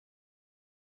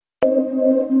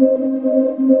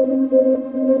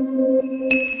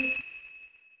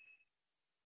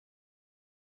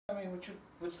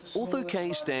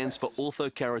Ortho-K stands for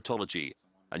orthokertaology,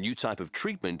 a new type of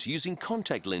treatment using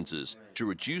contact lenses to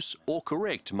reduce or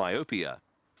correct myopia.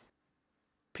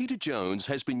 Peter Jones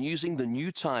has been using the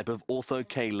new type of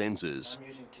Ortho-K lenses.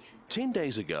 10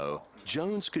 days ago,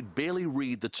 Jones could barely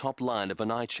read the top line of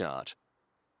an eye chart.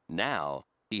 Now,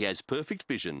 he has perfect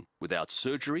vision without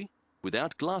surgery,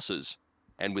 without glasses,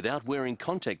 and without wearing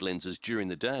contact lenses during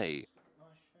the day.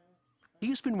 He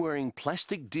has been wearing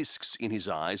plastic discs in his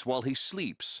eyes while he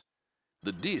sleeps.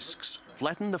 The discs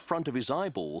flatten the front of his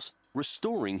eyeballs,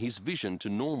 restoring his vision to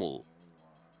normal.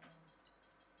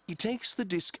 He takes the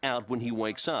disc out when he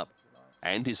wakes up,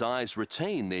 and his eyes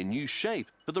retain their new shape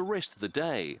for the rest of the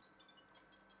day.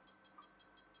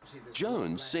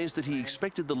 Jones says that he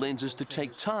expected the lenses to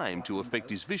take time to affect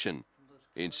his vision.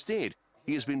 Instead,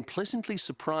 he has been pleasantly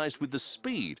surprised with the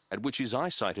speed at which his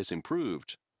eyesight has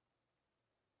improved.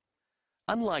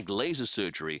 Unlike laser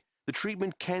surgery, the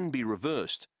treatment can be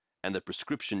reversed and the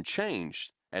prescription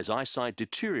changed as eyesight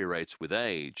deteriorates with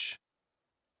age.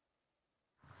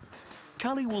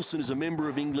 Carly Wilson is a member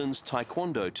of England's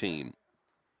taekwondo team.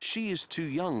 She is too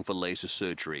young for laser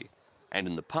surgery, and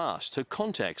in the past her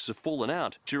contacts have fallen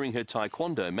out during her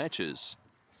taekwondo matches.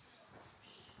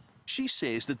 She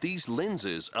says that these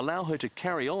lenses allow her to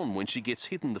carry on when she gets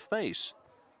hit in the face,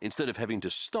 instead of having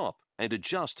to stop and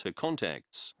adjust her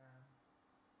contacts.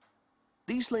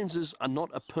 These lenses are not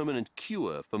a permanent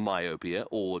cure for myopia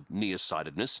or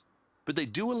nearsightedness, but they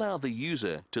do allow the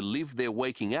user to live their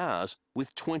waking hours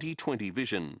with 20/20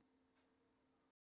 vision.